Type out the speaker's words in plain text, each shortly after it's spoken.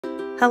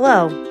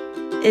Hello,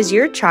 is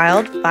your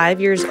child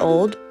 5 years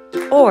old,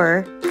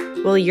 or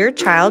will your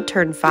child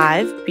turn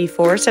 5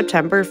 before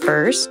September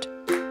 1st?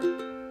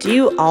 Do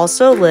you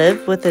also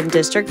live within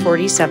District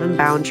 47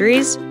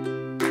 boundaries?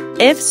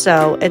 If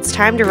so, it's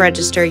time to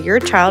register your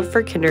child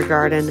for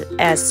kindergarten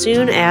as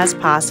soon as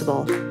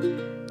possible.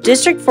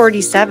 District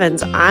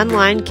 47's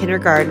online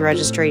kindergarten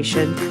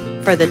registration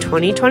for the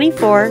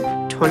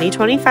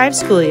 2024-2025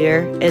 school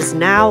year is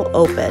now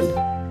open.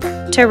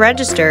 To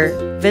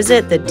register,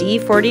 visit the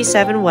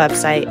D47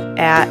 website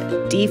at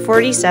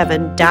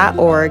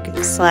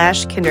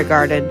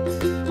d47.org/kindergarten,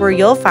 where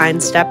you'll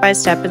find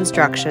step-by-step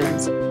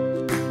instructions.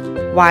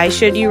 Why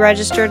should you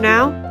register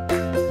now?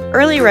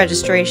 Early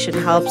registration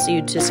helps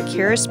you to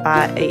secure a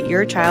spot at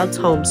your child's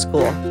home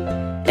school.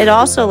 It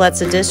also lets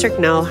the district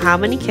know how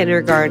many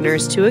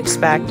kindergartners to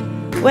expect,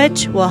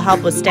 which will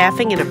help with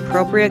staffing an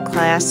appropriate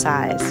class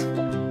size.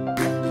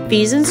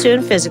 Fees and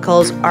student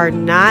physicals are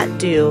not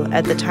due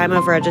at the time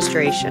of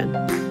registration.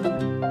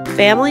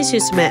 Families who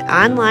submit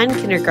online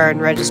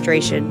kindergarten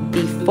registration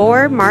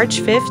before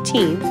March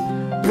 15th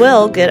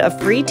will get a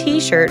free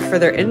t-shirt for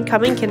their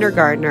incoming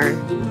kindergartner.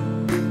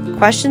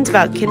 Questions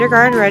about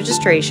kindergarten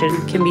registration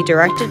can be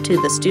directed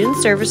to the Student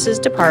Services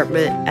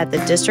Department at the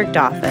district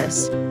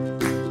office.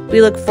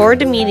 We look forward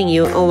to meeting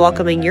you and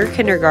welcoming your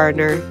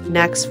kindergartner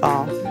next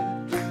fall.